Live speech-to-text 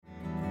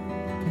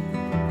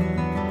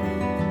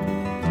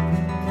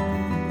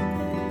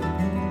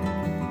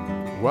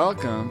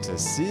Welcome to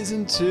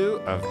Season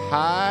 2 of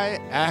High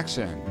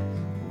Action.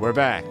 We're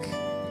back.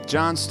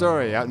 John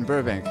Story out in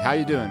Burbank. How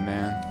you doing,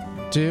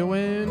 man?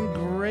 Doing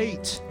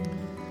great.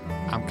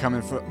 I'm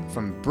coming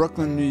from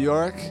Brooklyn, New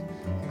York.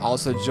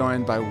 Also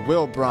joined by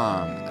Will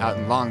Brom out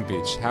in Long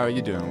Beach. How are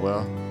you doing,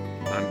 Will?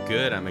 I'm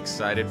good. I'm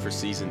excited for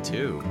Season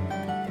 2.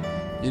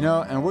 You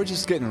know, and we're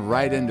just getting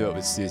right into it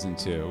with Season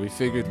 2. We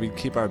figured we'd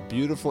keep our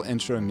beautiful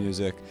intro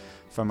music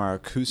from our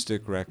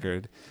acoustic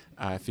record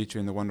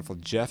featuring the wonderful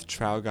Jeff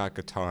Traugott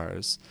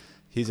guitars.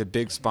 He's a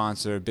big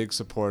sponsor, big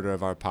supporter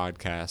of our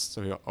podcast,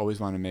 so we always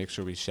want to make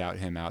sure we shout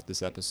him out.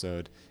 This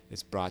episode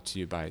is brought to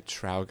you by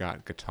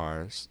Traugott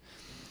Guitars.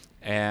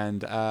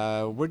 And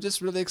we're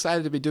just really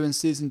excited to be doing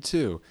Season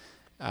 2.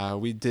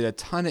 We did a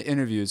ton of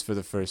interviews for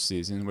the first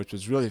season, which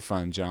was really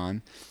fun,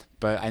 John.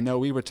 But I know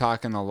we were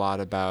talking a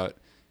lot about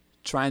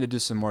trying to do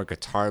some more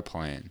guitar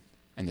playing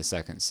in the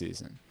second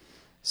season.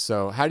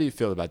 So how do you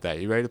feel about that?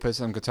 You ready to play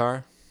some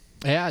guitar?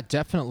 Yeah,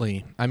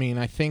 definitely. I mean,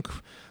 I think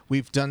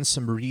we've done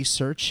some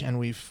research and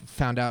we've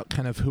found out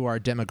kind of who our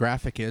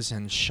demographic is,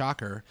 and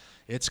shocker,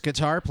 it's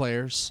guitar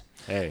players.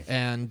 Hey.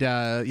 And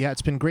yeah,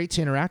 it's been great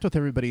to interact with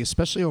everybody,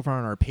 especially over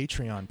on our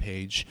Patreon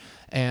page.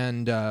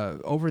 And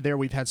over there,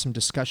 we've had some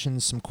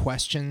discussions, some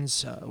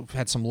questions. We've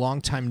had some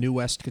longtime New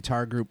West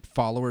Guitar Group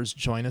followers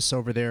join us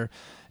over there.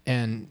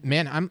 And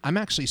man, I'm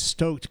actually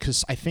stoked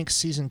because I think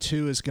Season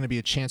 2 is going to be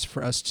a chance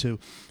for us to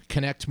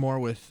connect more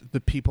with the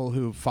people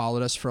who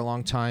followed us for a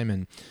long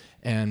time,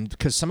 and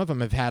because some of them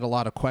have had a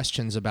lot of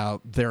questions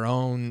about their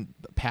own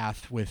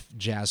path with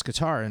jazz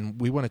guitar, and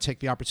we want to take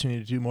the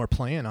opportunity to do more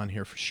playing on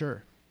here for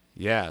sure.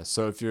 Yeah,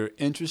 so if you're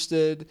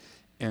interested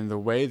in the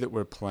way that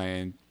we're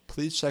playing,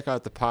 please check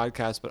out the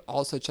podcast, but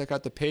also check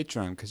out the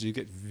Patreon because you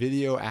get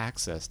video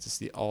access to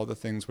see all the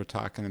things we're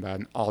talking about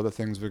and all the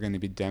things we're going to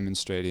be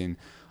demonstrating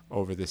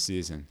over the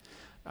season.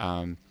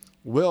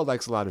 Will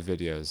likes a lot of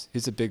videos.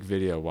 He's a big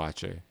video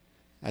watcher.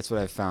 That's what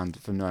I've found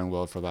from knowing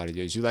Will for a lot of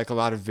years. You like a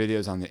lot of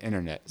videos on the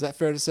internet. Is that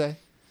fair to say?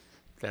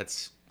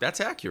 That's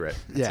accurate.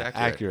 That's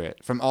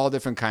accurate. From all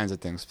different kinds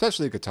of things,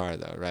 especially guitar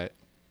though, right?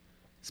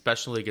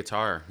 Especially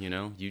guitar, you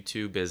know.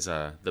 YouTube is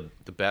the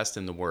best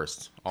and the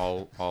worst,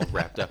 all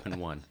wrapped up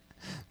in one.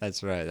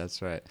 That's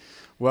right.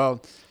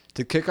 Well,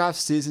 to kick off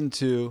Season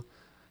 2,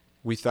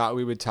 we thought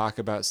we would talk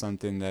about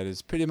something that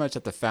is pretty much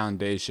at the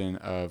foundation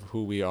of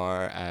who we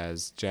are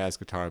as jazz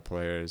guitar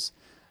players,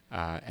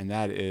 and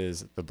that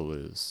is the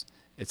blues.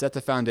 It's at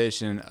the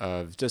foundation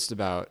of just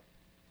about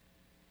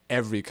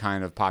every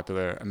kind of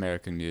popular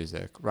American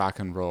music, rock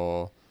and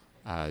roll,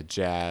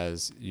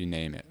 jazz, you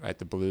name it, right?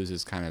 The blues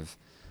is kind of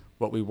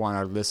what we want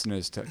our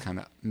listeners to kind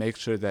of make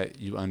sure that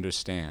you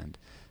understand.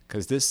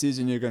 Because this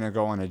season you're going to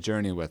go on a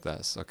journey with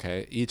us,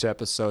 okay? Each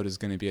episode is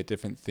going to be a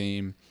different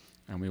theme,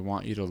 and we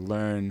want you to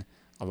learn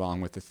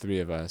along with the three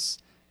of us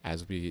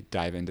as we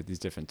dive into these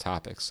different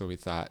topics. So we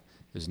thought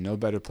there's no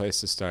better place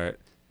to start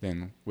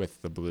than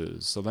with the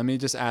blues. So let me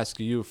just ask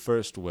you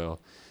first, Will,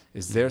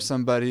 is there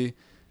somebody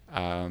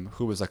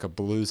who was like a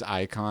blues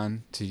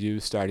icon to you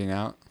starting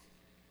out?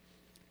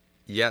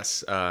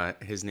 Yes,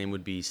 his name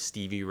would be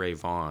Stevie Ray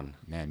Vaughan.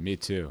 Man, me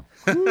too.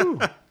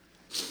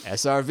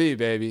 SRV,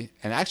 baby.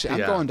 And actually,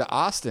 I'm going to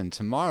Austin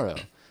tomorrow,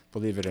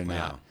 believe it or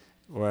not,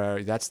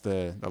 where that's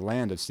the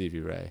land of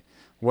Stevie Ray.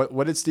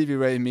 What did Stevie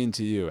Ray mean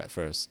to you at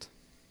first?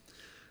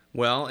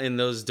 Well, in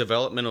those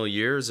developmental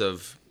years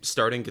of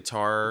starting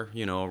guitar,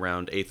 you know,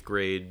 around 8th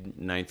grade,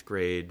 9th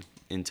grade,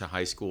 into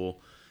high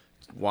school,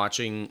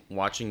 watching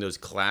those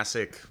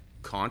classic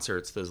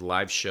concerts, those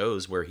live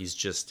shows where he's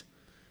just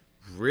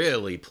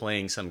really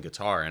playing some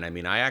guitar. And I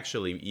mean, I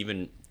actually,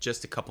 even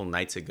just a couple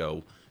nights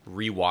ago,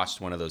 rewatched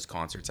one of those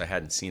concerts. I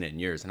hadn't seen it in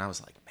years. And I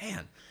was like,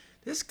 man,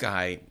 this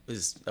guy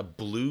is a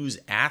blues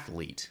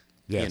athlete,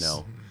 yes. You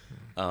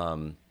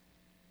know.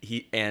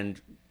 He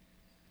and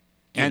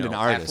an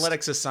artist.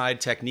 Athletics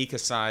aside, technique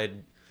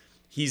aside,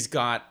 he's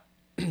got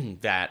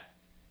that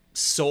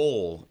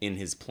soul in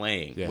his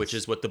playing, yes. which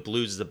is what the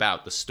blues is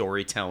about, the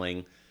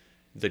storytelling,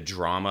 the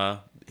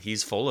drama.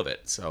 He's full of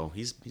it. So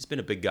he's been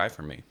a big guy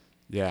for me.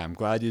 Yeah, I'm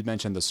glad you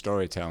mentioned the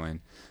storytelling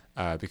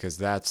because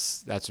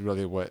that's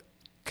really what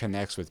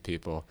connects with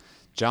people.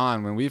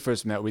 John, when we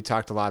first met, we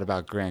talked a lot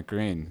about Grant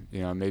Green,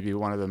 you know, maybe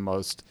one of the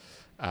most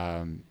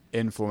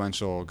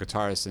influential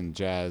guitarists in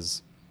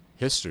jazz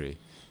history,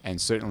 and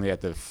certainly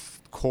at the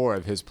core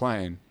of his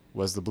playing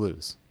was the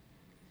blues.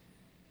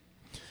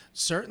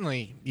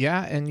 Certainly,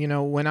 yeah. And you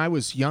know, when I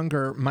was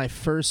younger, my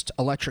first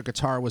electric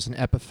guitar was an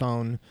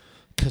Epiphone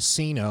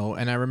Casino,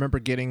 and I remember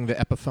getting the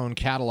Epiphone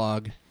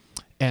catalog,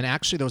 and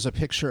actually there was a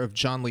picture of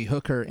John Lee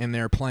Hooker in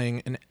there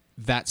playing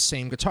that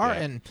same guitar,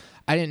 and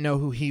I didn't know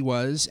who he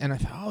was, and I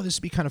thought, oh, this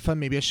would be kind of fun.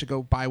 Maybe I should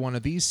go buy one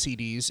of these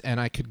CDs, and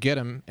I could get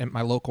them at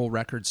my local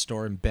record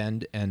store in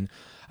Bend. And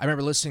I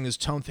remember listening to his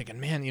tone thinking,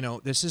 man, you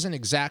know, this isn't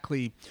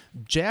exactly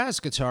jazz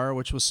guitar,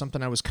 which was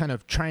something I was kind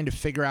of trying to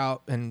figure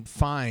out and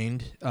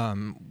find,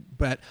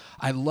 but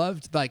I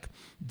loved like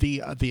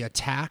the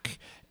attack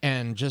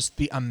and just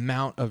the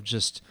amount of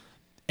just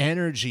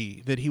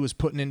energy that he was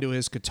putting into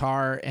his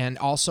guitar, and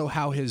also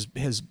how his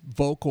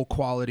vocal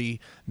quality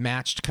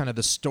matched kind of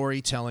the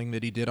storytelling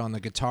that he did on the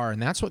guitar. And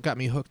that's what got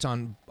me hooked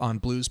on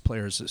blues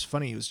players. It's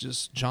funny, it was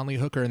just John Lee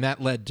Hooker, and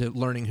that led to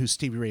learning who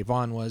Stevie Ray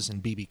Vaughan was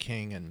and B.B.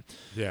 King and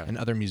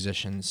other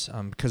musicians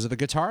because of the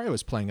guitar I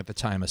was playing at the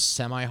time, a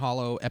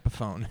semi-hollow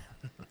Epiphone.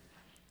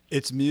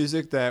 It's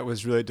music that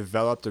was really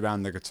developed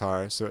around the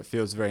guitar, so it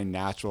feels very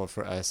natural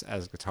for us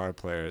as guitar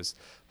players.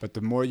 But the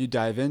more you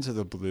dive into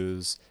the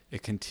blues,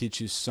 it can teach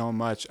you so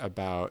much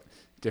about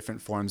different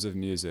forms of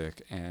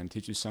music and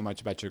teach you so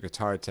much about your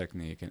guitar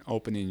technique and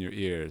opening your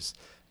ears.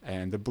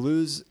 And the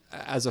blues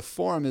as a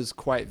form is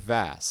quite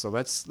vast. So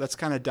let's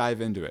kind of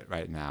dive into it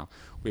right now.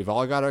 We've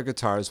all got our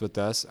guitars with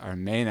us, our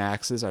main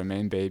axes, our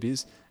main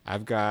babies.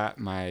 I've got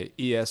my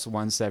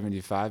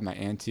ES-175, my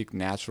antique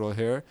natural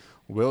here.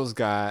 Will's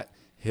got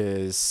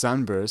his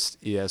Sunburst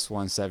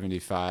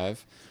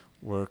ES-175.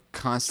 We're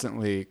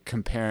constantly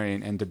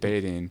comparing and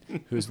debating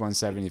whose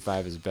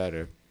 175 is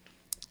better.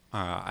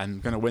 I'm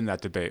going to win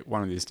that debate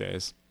one of these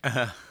days.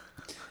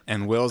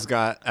 And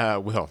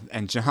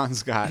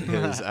John's got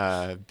his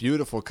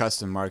beautiful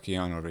custom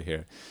Marchione over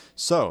here.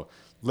 So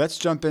let's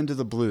jump into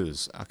the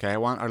blues. Okay, I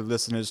want our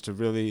listeners to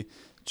really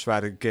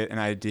try to get an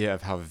idea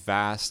of how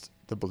vast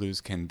the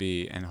blues can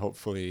be, and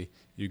hopefully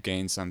you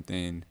gain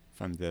something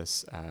from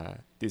these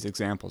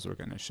examples we're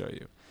going to show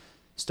you.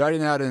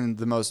 Starting out in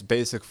the most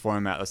basic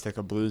format, let's take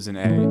a blues in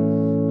A.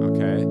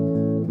 Okay.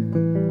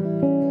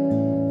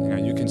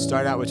 You can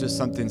start out with just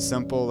something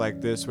simple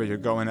like this, where you're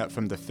going up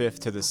from the 5th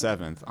to the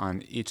 7th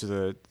on each of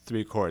the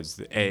 3 chords,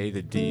 the A,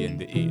 the D, and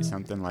the E.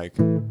 Something like.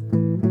 And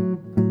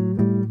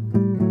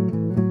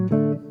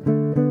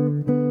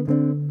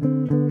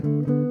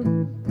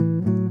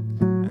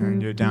then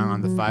you're down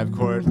on the 5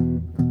 chord,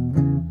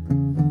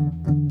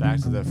 back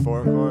to the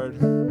 4 chord,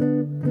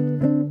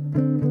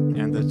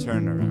 and the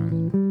turnaround.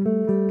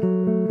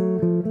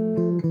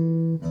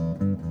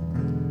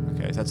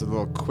 Okay, so that's a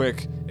little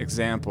quick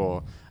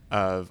example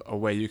of a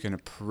way you can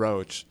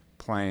approach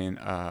playing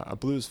a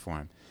blues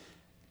form.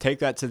 Take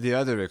that to the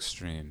other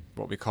extreme,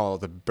 what we call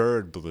the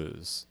bird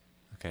blues.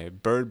 Okay,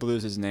 bird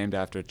blues is named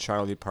after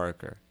Charlie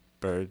Parker.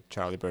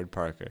 Charlie Bird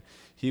Parker.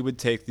 He would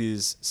take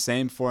these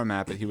same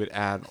format, but he would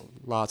add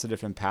lots of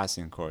different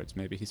passing chords.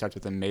 Maybe he starts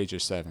with a major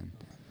 7.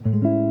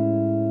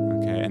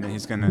 Okay, and then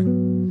he's gonna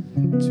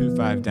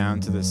 2-5 down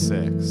to the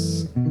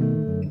 6.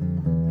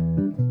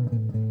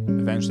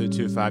 Eventually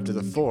 2-5 to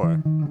the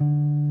 4.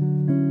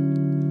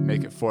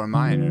 Make it 4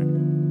 minor,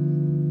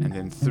 and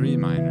then 3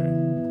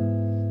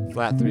 minor,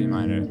 flat 3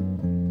 minor.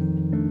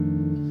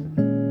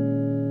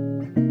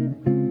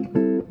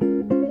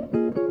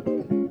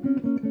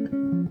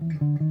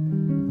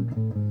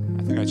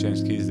 I think I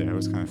changed keys there. It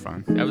was kind of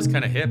fun. That was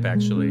kind of hip,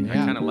 actually. Yeah. I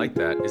kind of like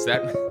that. Is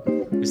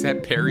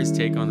that Perry's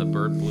take on the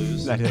bird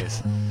blues? That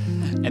is.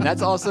 And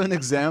that's also an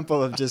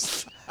example of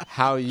just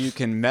how you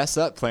can mess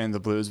up playing the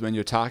blues when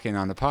you're talking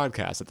on the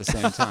podcast at the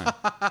same time.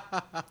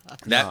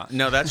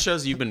 That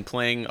shows you've been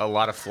playing a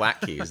lot of flat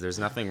keys. There's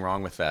nothing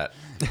wrong with that.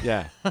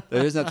 Yeah,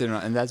 there is nothing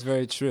wrong, and that's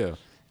very true.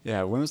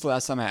 Yeah, when was the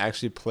last time I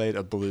actually played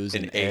a blues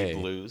in A?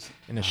 Blues.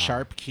 In a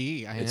sharp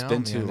key. It's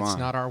been too long. It's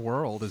not our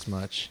world as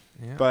much.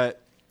 Yeah.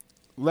 But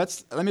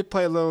let me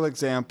play a little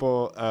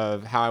example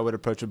of how I would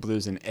approach a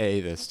blues in A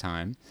this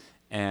time.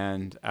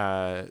 And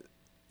I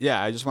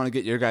just want to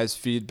get your guys'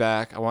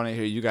 feedback. I want to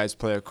hear you guys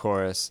play a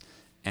chorus.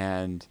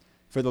 And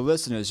for the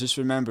listeners, just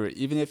remember,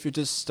 even if you're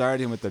just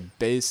starting with the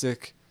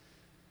basic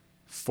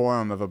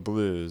form of a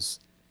blues,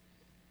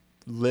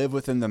 live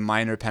within the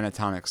minor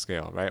pentatonic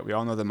scale, right? We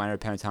all know the minor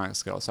pentatonic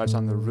scale. It starts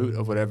on the root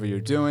of whatever you're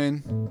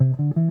doing.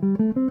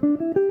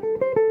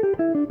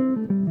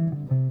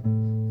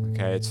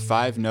 Okay, it's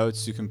 5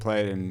 notes. You can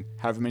play it in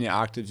however many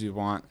octaves you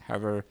want,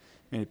 however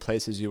many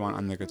places you want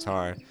on the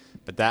guitar.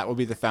 But that will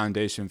be the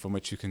foundation from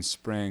which you can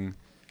spring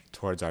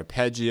towards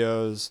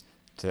arpeggios,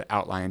 to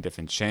outlining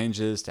different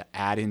changes, to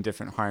adding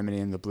different harmony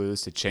in the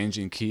blues, to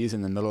changing keys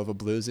in the middle of a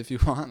blues if you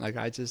want, like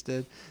I just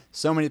did.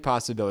 So many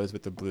possibilities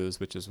with the blues,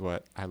 which is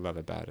what I love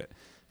about it.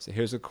 So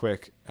here's a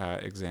quick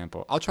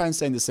example. I'll try and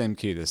stay in the same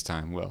key this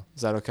time, Will.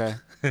 Is that okay?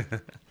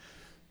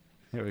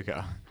 Here we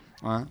go.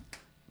 1,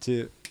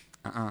 2,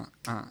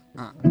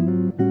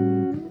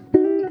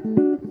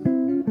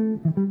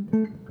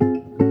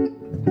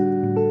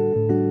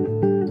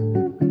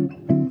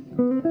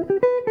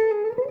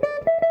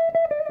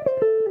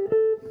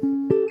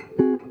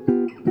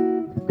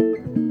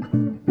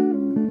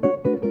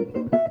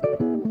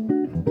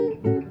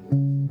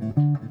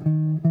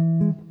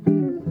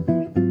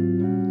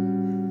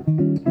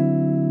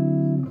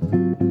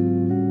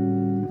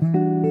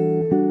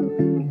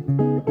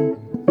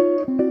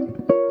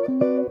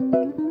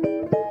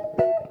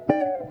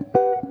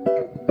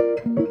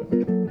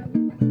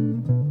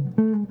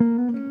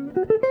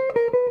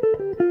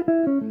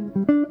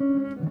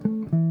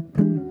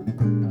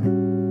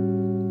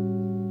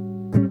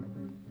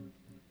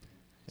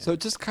 So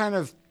just kind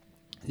of,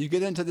 you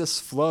get into this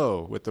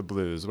flow with the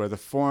blues where the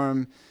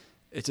form,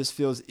 it just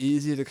feels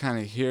easy to kind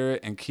of hear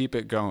it and keep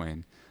it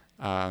going.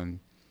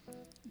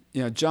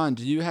 John,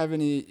 do you have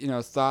any,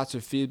 thoughts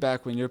or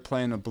feedback when you're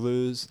playing a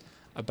blues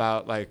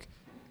about like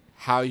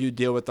how you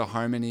deal with the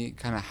harmony,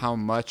 kind of how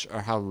much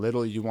or how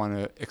little you want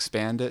to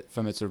expand it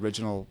from its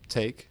original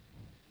take?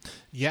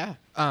 Yeah.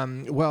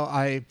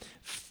 Well,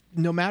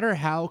 no matter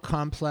how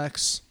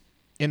complex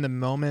in the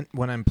moment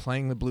when I'm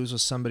playing the blues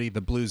with somebody,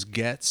 the blues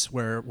gets,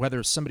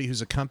 whether somebody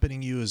who's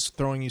accompanying you is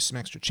throwing you some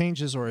extra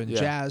changes, or in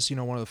jazz,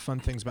 one of the fun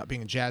things about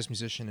being a jazz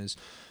musician is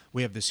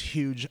we have this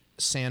huge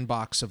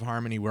sandbox of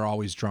harmony we're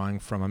always drawing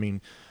from. I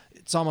mean,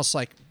 it's almost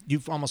like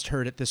you've almost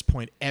heard at this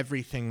point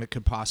everything that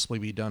could possibly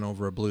be done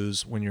over a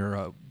blues when you're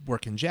a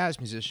working jazz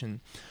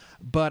musician.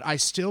 But I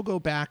still go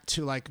back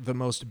to like the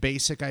most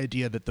basic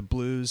idea that the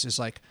blues is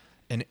like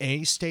an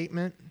A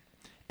statement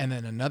and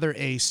then another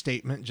A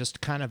statement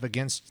just kind of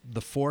against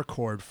the 4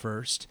 chord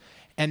first,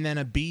 and then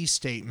a B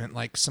statement,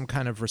 like some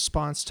kind of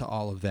response to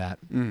all of that.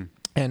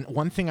 And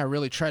one thing I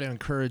really try to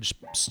encourage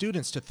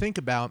students to think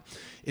about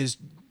is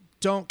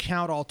don't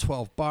count all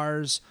 12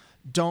 bars.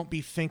 Don't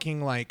be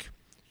thinking like,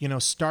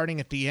 starting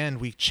at the end,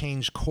 we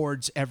change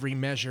chords every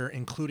measure,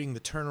 including the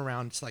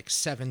turnaround. It's like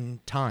 7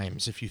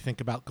 times if you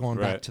think about going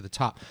back to the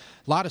top.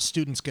 A lot of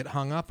students get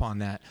hung up on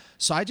that.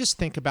 So I just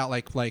think about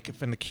like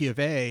if in the key of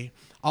A,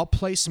 I'll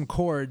play some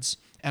chords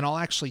and I'll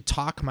actually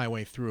talk my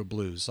way through a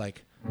blues.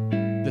 Like,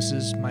 this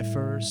is my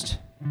first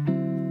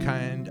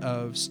kind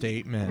of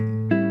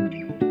statement.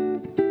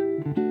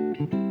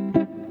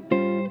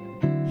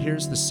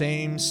 Here's the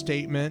same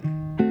statement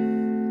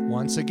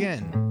once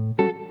again.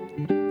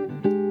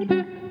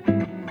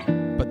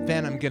 But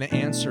then I'm going to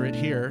answer it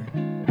here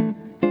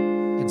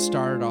and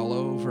start all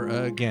over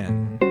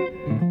again.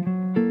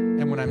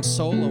 And when I'm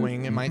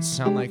soloing, it might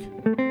sound like...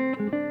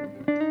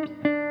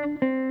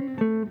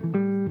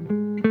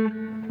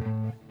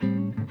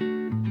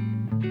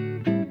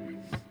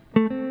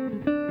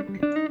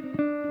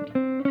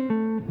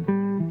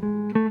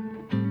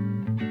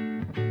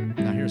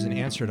 Now here's an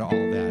answer to all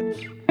of that.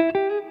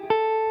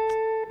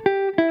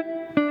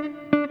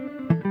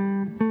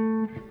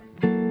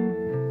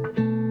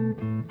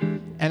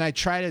 And I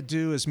try to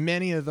do as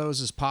many of those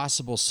as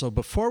possible. So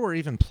before we're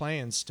even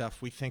playing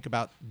stuff, we think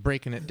about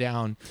breaking it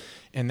down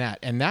in that.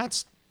 And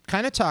that's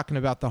kind of talking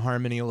about the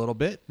harmony a little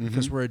bit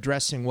because we're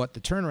addressing what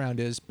the turnaround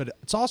is. But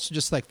it's also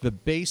just like the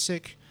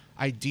basic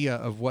idea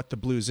of what the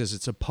blues is.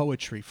 It's a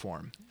poetry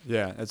form.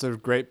 Yeah, that's a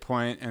great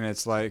point. And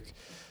it's like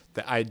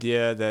the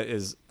idea that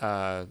is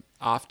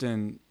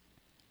often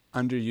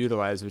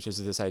underutilized, which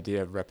is this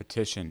idea of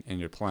repetition in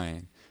your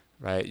playing,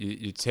 right?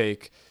 You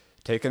take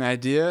an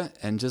idea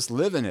and just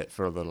live in it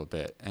for a little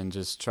bit and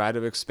just try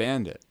to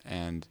expand it.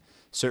 And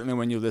certainly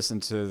when you listen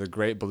to the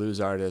great blues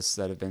artists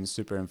that have been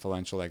super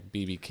influential like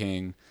B.B.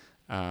 King,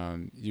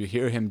 you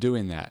hear him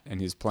doing that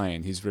and he's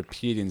playing. He's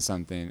repeating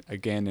something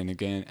again and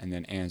again and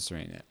then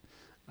answering it.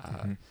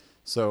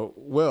 So,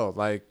 Will,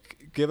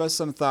 give us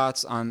some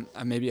thoughts on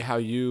maybe how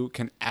you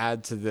can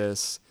add to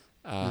this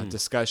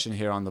discussion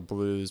here on the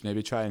blues,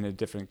 maybe try in a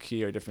different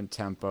key or different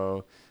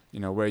tempo,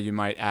 where you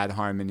might add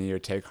harmony or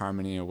take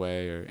harmony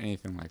away or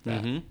anything like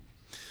that.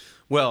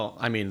 Well,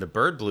 I mean, the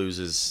Bird Blues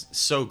is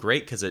so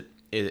great because it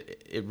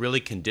really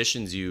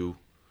conditions you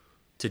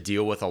to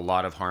deal with a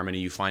lot of harmony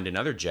you find in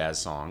other jazz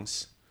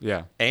songs.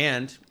 Yeah.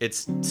 And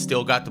it's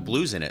still got the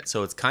blues in it.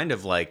 So it's kind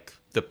of like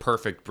the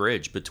perfect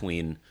bridge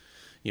between,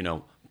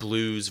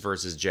 blues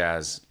versus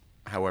jazz,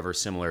 however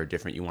similar or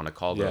different you want to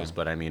call those.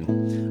 But I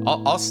mean,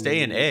 I'll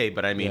stay in A,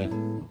 but I mean...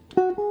 Yeah.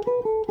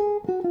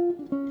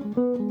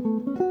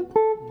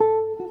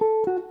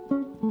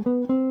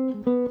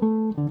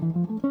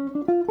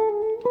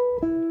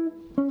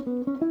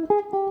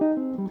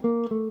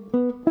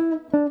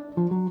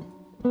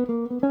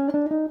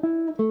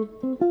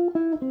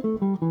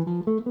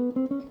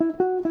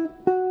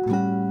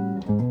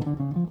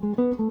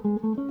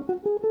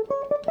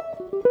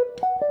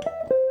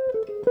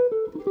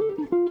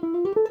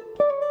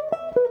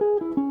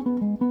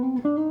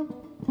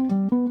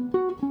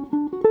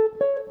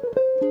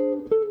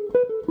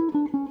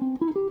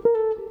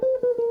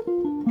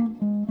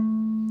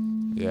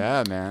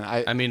 Yeah, man.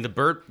 I mean, the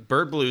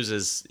Bird Blues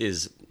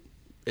is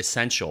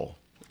essential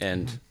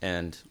and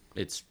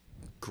it's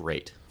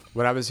great.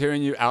 What I was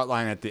hearing you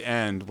outline at the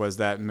end was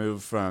that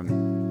move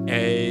from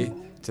A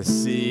to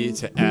C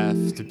to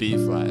F to B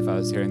flat, if I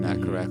was hearing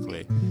that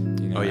correctly.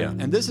 Oh yeah.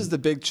 And this is the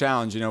big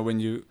challenge, when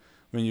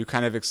you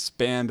kind of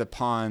expand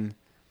upon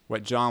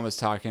what John was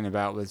talking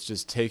about with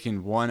just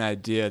taking one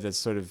idea that's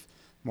sort of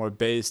more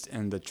based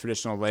in the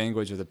traditional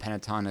language of the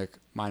pentatonic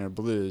minor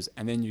blues,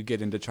 and then you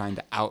get into trying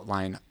to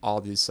outline all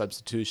these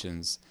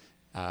substitutions,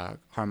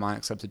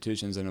 harmonic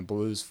substitutions in a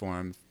blues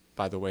form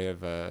by the way of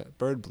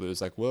bird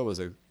blues, like Will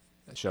was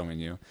showing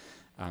you.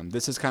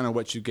 This is kind of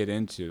what you get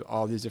into,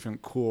 all these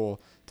different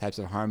cool types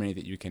of harmony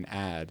that you can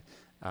add.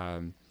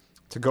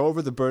 To go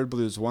over the bird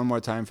blues one more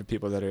time for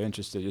people that are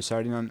interested, you're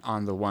starting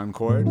on the 1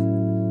 chord,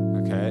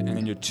 okay, and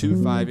then you're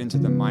 2/5 into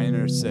the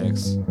minor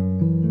 6.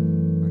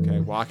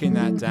 Walking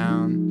that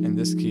down in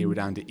this key, we're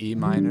down to E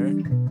minor.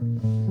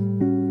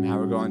 Now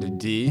we're going to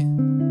D.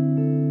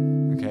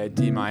 Okay,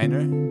 D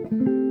minor.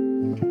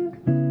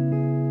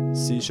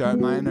 C sharp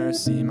minor,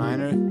 C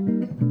minor.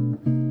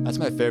 That's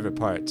my favorite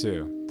part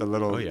too. The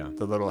little,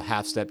 the little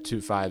half step 2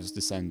 5s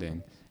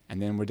descending,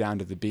 and then we're down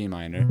to the B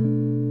minor,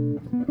 and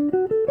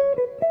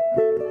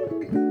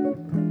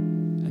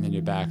then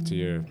you're back to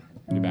your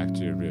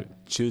root.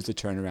 Choose the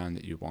turnaround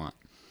that you want.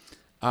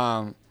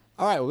 All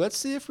right, well, let's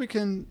see if we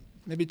can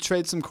maybe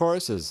trade some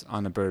choruses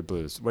on the Bird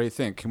Blues. What do you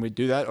think? Can we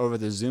do that over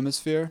the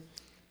Zoomosphere?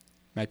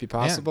 Might be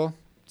possible. Yeah.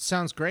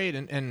 Sounds great.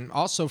 And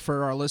also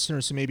for our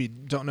listeners who maybe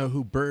don't know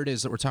who Bird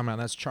is that we're talking about,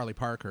 that's Charlie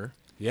Parker.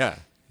 Yeah,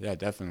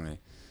 definitely.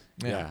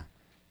 Yeah.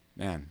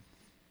 Man.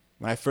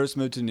 When I first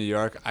moved to New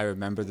York, I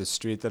remember the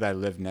street that I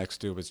lived next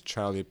to was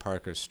Charlie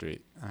Parker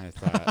Street. And I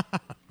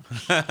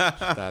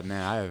thought,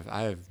 man,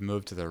 I have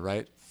moved to the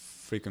right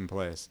freaking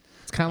place.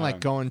 It's kind of like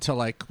going to,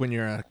 like, when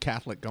you're a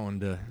Catholic going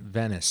to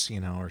Venice,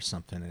 or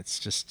something. It's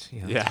just,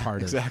 it's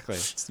part exactly.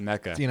 It's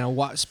Mecca.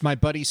 My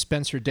buddy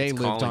Spencer Day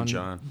lived on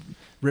John.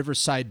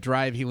 Riverside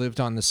Drive. He lived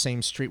on the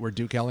same street where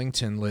Duke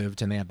Ellington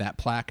lived, and they had that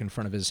plaque in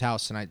front of his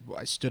house. And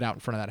I stood out in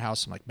front of that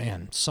house. I'm like,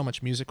 man, so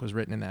much music was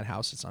written in that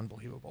house. It's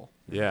unbelievable.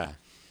 Yeah.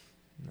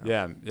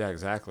 No. Yeah,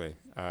 exactly.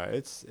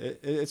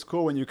 It's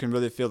cool when you can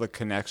really feel the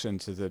connection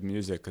to the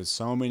music, because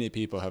so many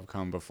people have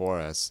come before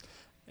us,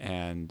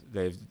 and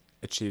they've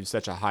achieved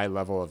such a high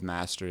level of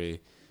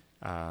mastery.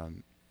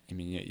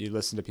 You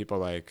listen to people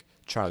like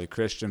Charlie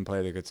Christian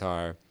play the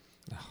guitar,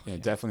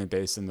 definitely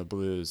based in the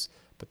blues,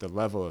 but the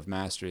level of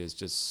mastery is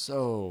just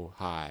so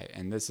high.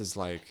 And this is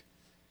like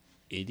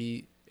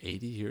 80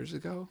 years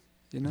ago,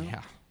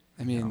 Yeah.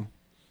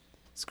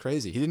 It's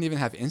crazy. He didn't even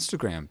have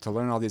Instagram to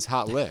learn all these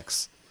hot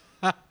licks.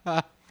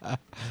 I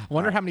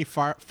wonder how many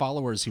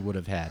followers he would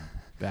have had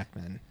back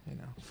then,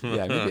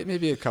 Yeah,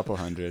 maybe a couple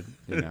hundred,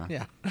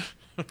 Yeah.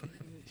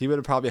 He would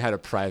have probably had a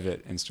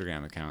private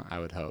Instagram account, I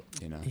would hope,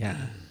 Yeah.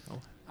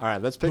 All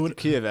right, let's pick the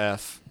key of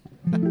F,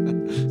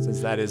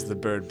 since that is the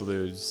Bird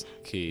Blues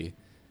key.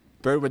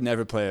 Bird would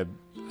never play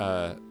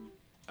a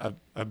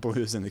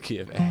blues in the key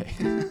of A.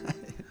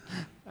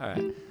 All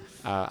right,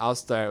 I'll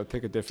start. We'll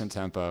pick a different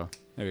tempo.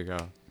 There we go.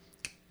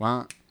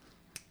 1,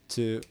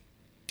 2,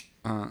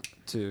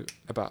 2,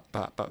 about.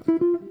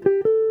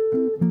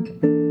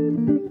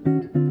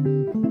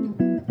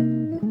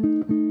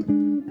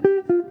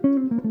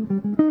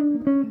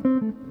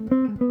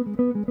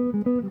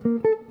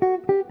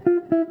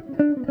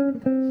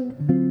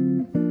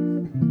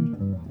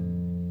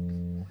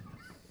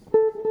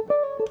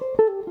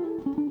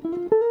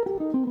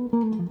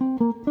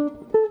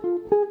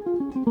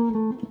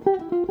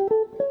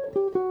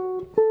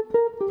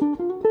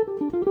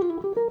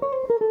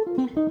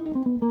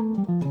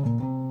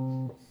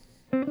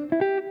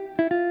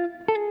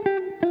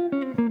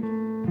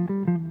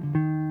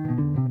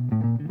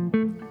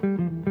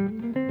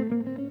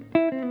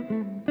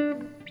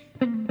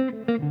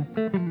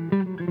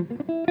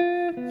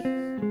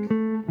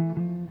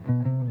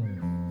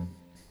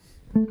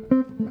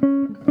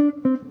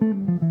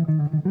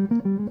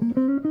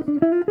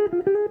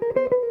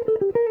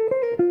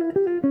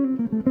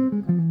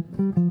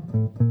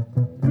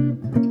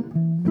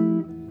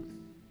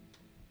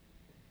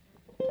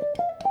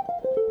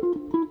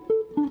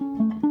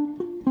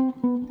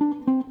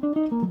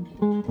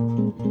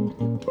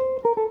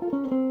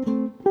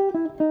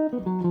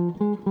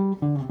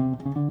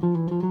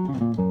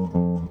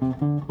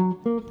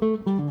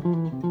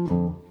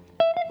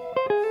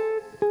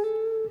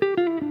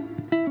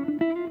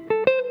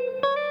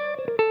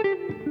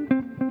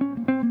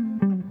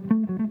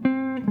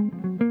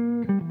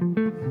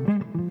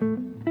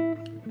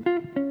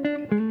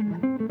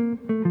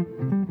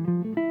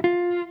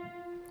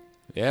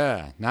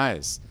 Yeah,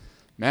 nice.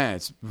 Man,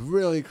 it's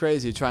really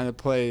crazy trying to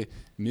play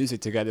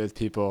music together with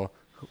people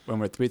when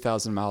we're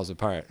 3,000 miles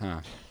apart, huh?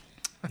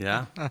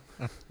 Yeah.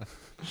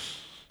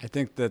 I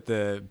think that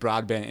the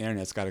broadband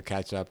internet's got to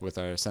catch up with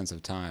our sense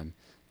of time,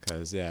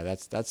 because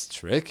that's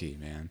tricky,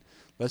 man.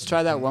 Let's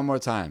try that one more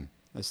time.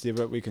 Let's see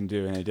what we can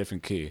do in a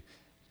different key.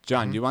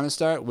 John, do you want to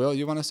start? Will,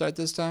 you want to start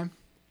this time?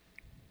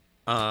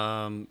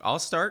 I'll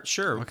start.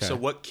 Sure. Okay. So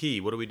what key?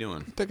 What are we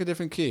doing? Pick a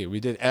different key. We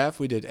did F.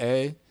 We did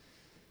A.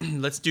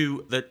 Let's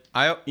do that.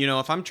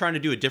 If I'm trying to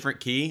do a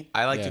different key,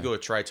 I like to go a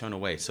tritone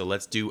away. So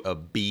let's do a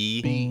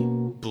B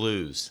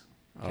blues.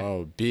 Okay.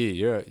 Oh, B.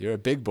 You're a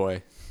big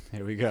boy.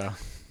 Here we go.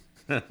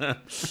 Are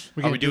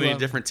we doing a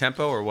different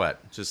tempo or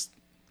what? Just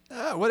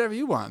whatever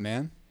you want,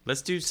 man.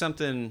 Let's do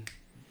something.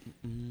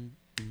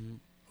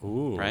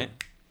 Ooh. Right.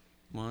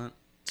 1,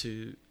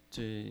 2,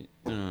 3.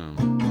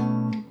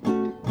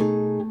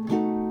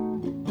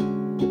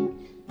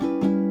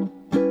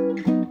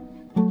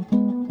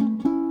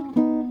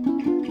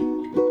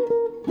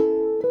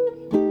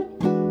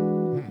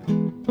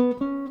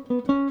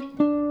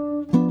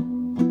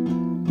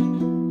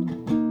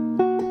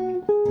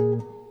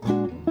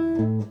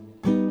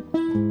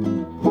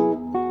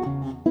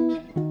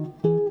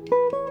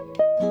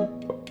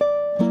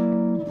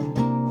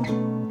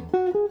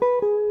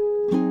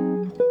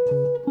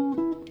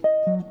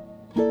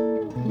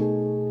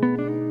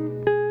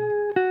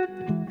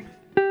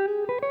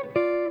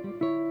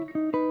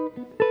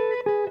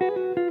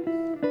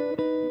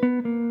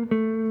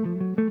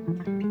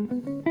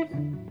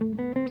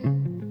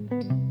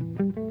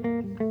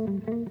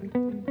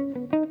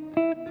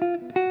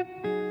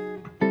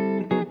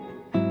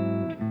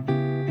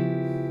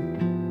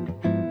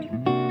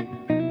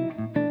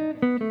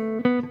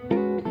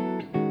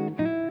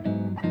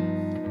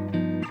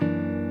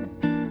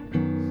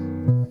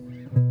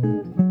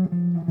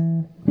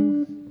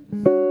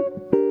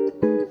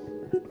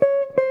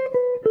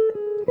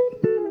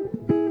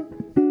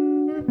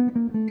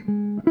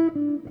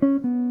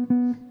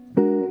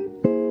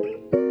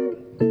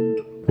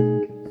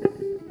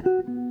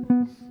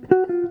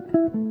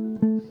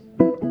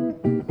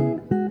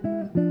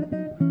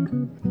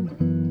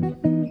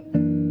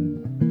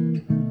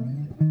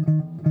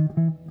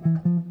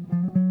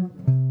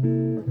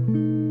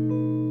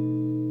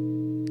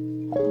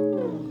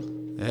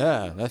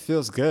 Yeah, that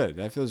feels good.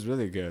 That feels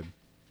really good.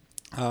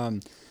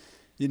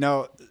 You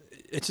know,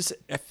 it just,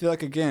 I feel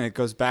like, again, it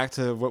goes back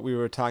to what we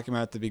were talking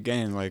about at the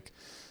beginning. Like,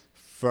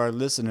 for our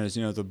listeners,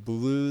 you know, the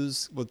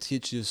blues will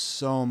teach you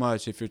so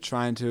much if you're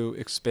trying to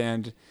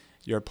expand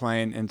your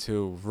playing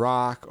into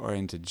rock or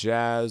into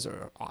jazz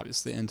or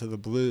obviously into the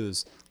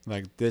blues.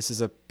 Like, this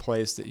is a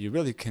place that you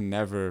really can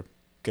never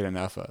get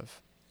enough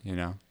of, you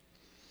know?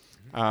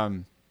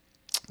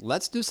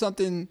 Let's do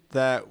something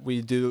that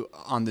we do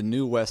on the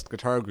New West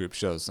Guitar Group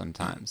shows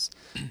sometimes,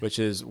 which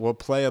is we'll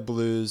play a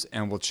blues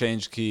and we'll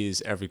change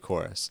keys every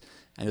chorus.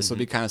 And this will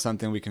be kind of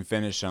something we can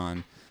finish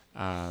on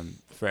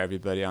for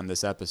everybody on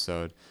this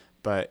episode.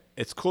 But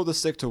it's cool to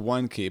stick to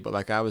one key, but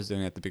like I was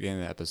doing at the beginning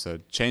of the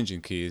episode,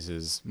 changing keys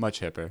is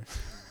much hipper.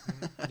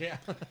 Yeah.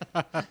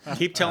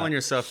 Keep telling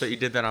yourself that you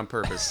did that on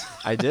purpose.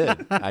 I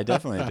did. I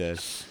definitely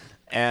did.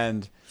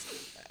 And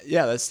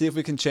yeah, let's see if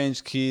we can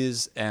change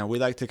keys. And we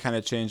like to kind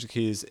of change the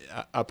keys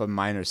up a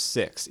minor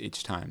 6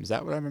 each time. Is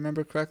that what I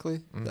remember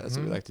correctly? That's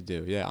what we like to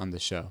do, yeah, on the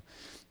show.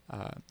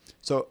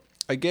 So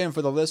again,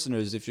 for the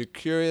listeners, if you're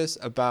curious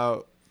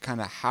about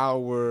kind of how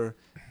we're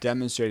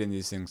demonstrating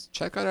these things,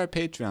 check out our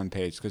Patreon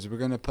page, because we're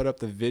going to put up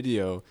the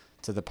video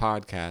to the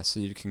podcast so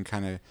you can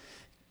kind of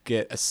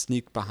get a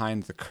sneak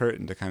behind the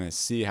curtain to kind of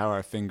see how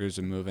our fingers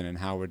are moving and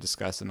how we're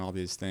discussing all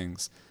these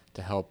things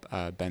to help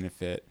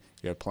benefit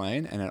your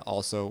playing, and it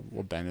also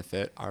will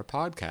benefit our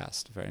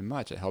podcast very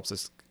much. It helps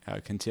us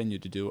continue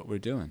to do what we're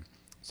doing.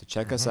 So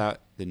check us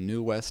out, the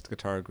New West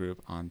Guitar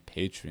Group on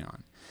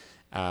Patreon.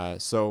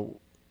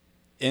 So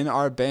in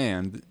our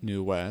band,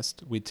 New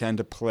West, we tend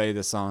to play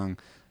the song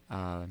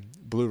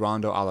Blue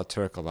Rondo a la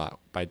Turk a lot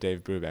by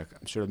Dave Brubeck.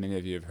 I'm sure many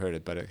of you have heard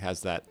it, but it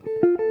has that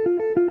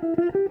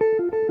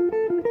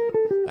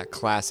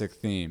classic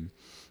theme.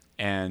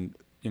 And,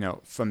 you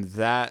know, from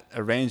that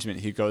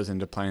arrangement, he goes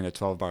into playing the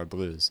 12-bar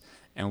blues.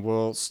 And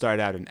we'll start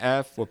out in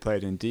F, we'll play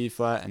it in D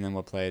flat, and then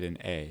we'll play it in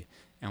A.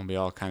 And we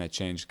all kind of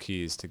change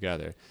keys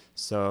together.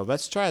 So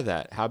let's try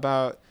that. How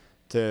about,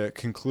 to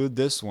conclude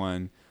this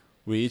one,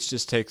 we each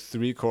just take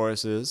 3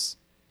 choruses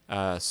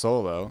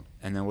solo,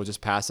 and then we'll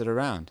just pass it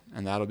around.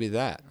 And that'll be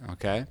that,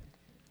 okay?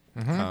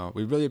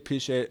 We really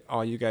appreciate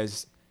all you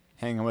guys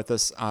hanging with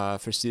us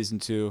for season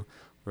 2.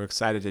 We're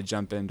excited to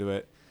jump into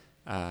it,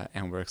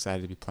 and we're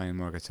excited to be playing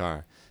more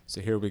guitar.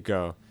 So here we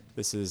go.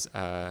 This is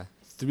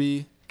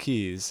 3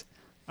 keys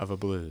of a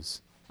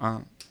blues.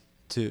 1,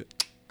 2,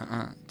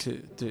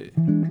 2, 3.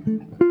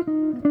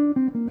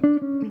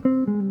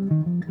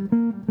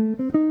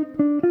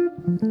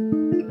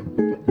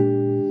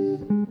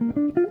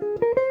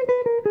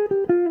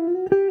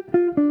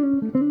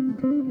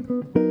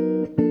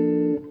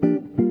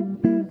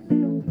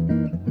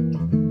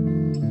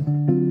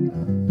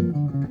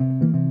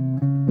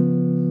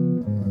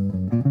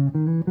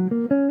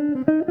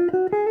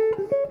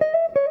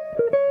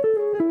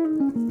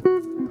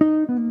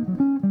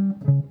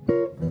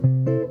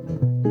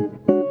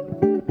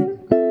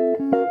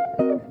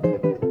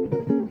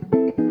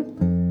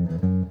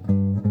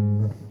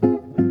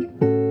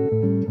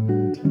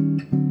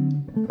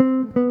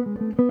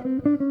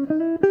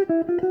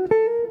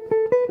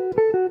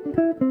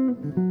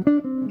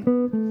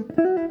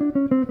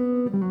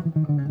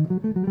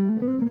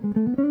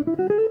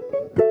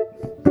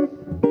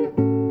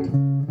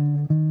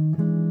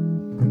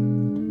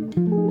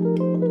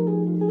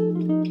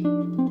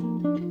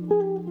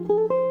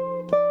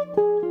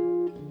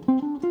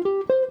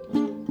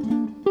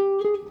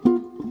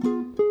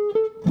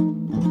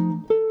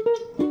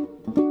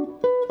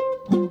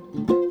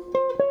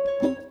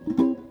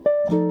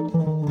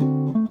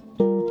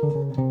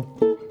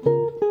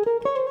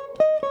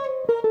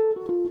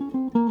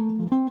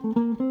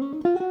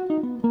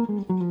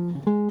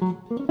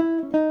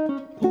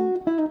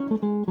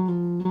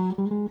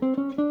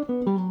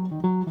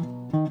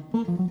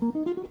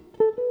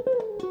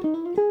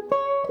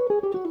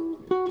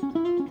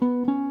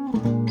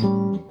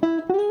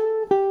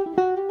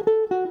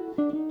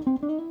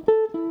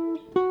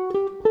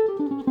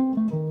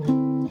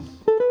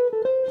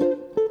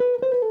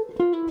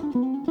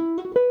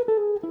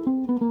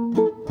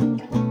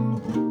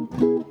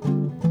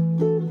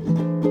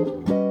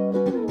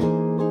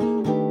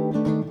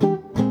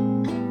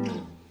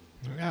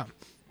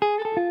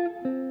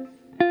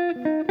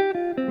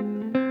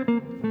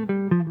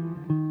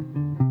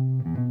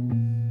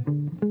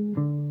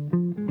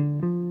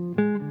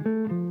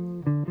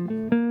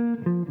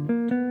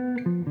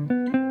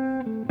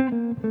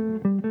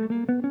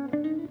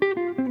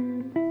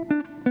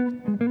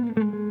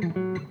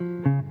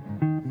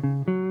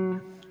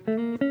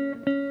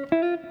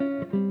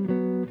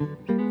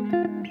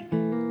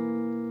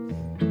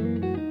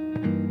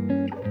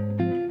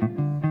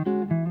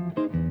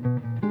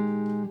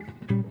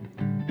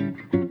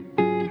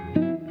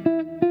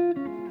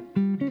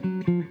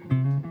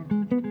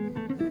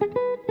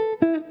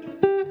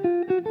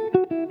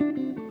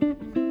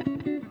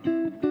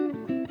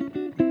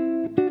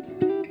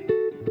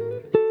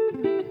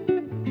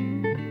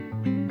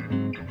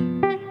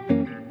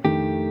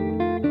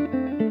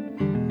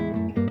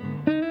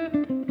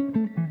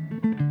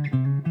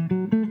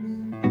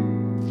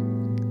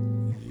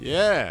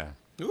 Yeah.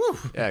 Woo.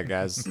 Yeah,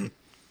 guys.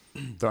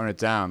 Throwing it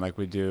down like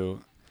we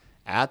do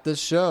at the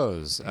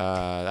shows.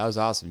 That was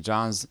awesome.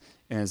 John's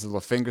in his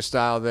little finger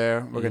style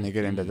there. We're going to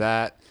get into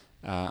that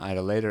at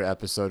a later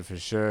episode for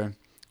sure.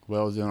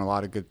 Will's doing a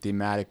lot of good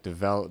thematic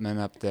development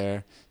up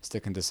there,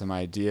 sticking to some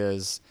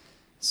ideas.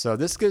 So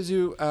this gives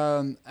you,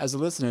 as a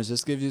listener,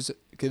 this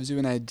gives you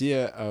an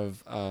idea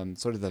of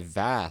sort of the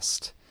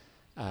vast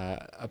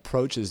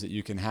approaches that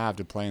you can have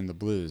to playing the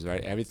blues,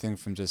 right? Everything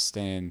from just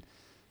staying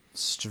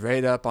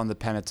straight up on the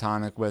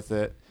pentatonic with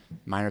it,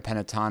 minor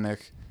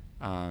pentatonic,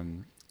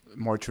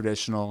 more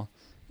traditional,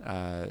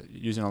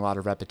 using a lot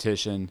of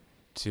repetition,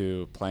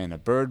 to playing a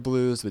bird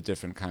blues with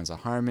different kinds of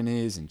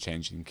harmonies and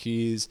changing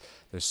keys.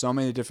 There's so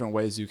many different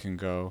ways you can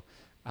go.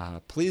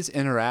 Please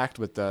interact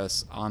with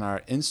us on our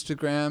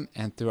Instagram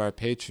and through our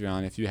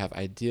Patreon if you have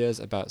ideas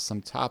about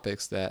some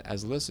topics that,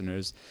 as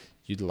listeners,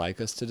 you'd like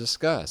us to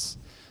discuss.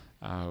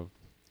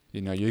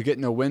 You're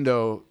getting a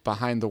window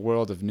behind the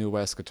world of New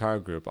West Guitar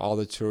Group. All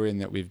the touring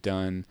that we've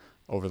done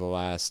over the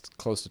last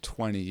close to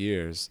 20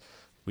 years,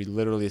 we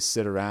literally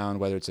sit around,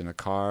 whether it's in a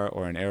car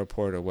or an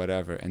airport or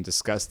whatever, and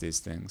discuss these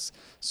things.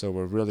 So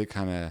we're really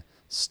kind of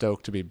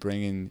stoked to be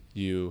bringing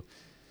you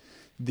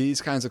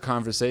these kinds of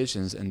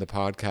conversations in the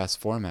podcast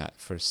format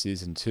for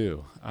season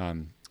 2.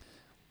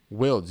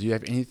 Will, do you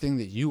have anything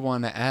that you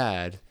want to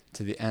add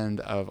to the end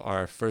of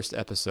our first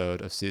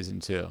episode of season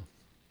 2?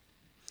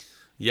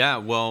 Yeah,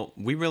 well,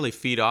 we really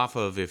feed off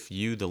of if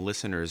you, the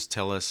listeners,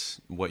 tell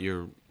us what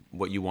you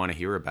want to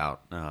hear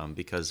about,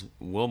 because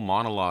we'll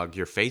monologue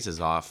your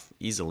faces off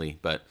easily,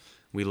 but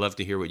we love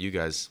to hear what you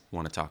guys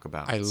want to talk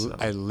about. I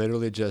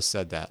literally just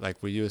said that.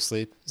 Like, were you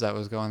asleep? Is that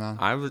what's going on?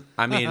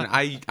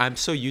 I'm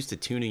so used to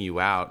tuning you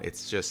out.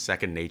 It's just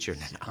second nature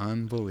now.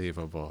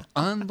 Unbelievable.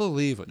 No, I'm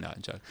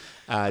joking.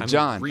 I'm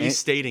John,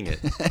 restating it.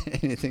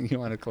 Anything you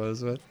want to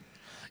close with?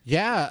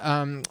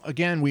 Yeah,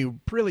 again, we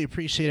really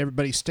appreciate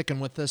everybody sticking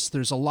with us.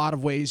 There's a lot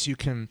of ways you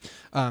can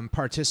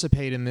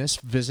participate in this,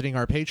 visiting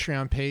our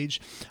Patreon page.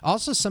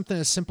 Also, something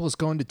as simple as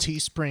going to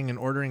Teespring and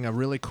ordering a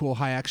really cool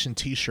high-action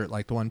T-shirt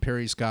like the one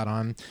Perry's got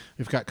on.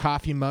 We've got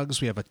coffee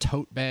mugs. We have a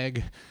tote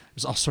bag.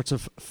 There's all sorts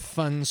of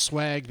fun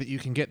swag that you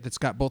can get that's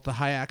got both the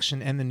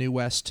high-action and the New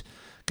West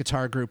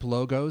Guitar Group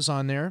logos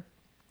on there.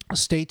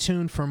 Stay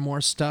tuned for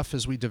more stuff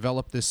as we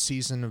develop this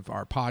season of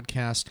our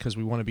podcast, because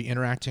we want to be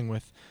interacting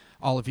with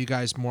all of you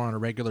guys more on a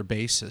regular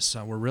basis.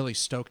 So we're really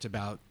stoked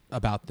about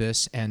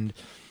this. And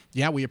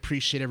yeah, we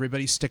appreciate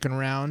everybody sticking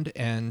around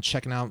and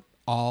checking out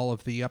all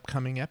of the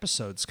upcoming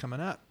episodes coming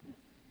up.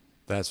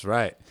 That's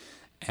right.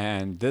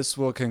 And this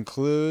will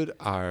conclude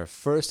our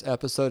first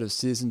episode of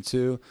season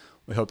 2.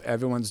 We hope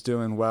everyone's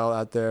doing well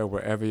out there,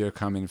 wherever you're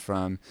coming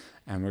from.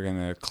 And we're going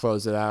to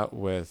close it out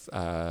with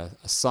a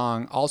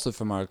song also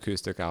from our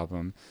acoustic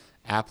album,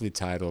 aptly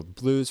titled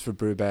Blues for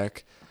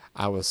Brubeck.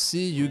 I will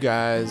see you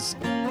guys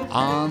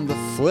on the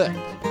flip.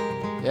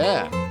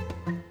 Yeah.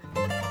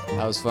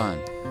 That was fun.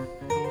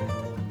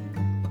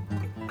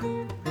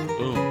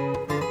 Boom.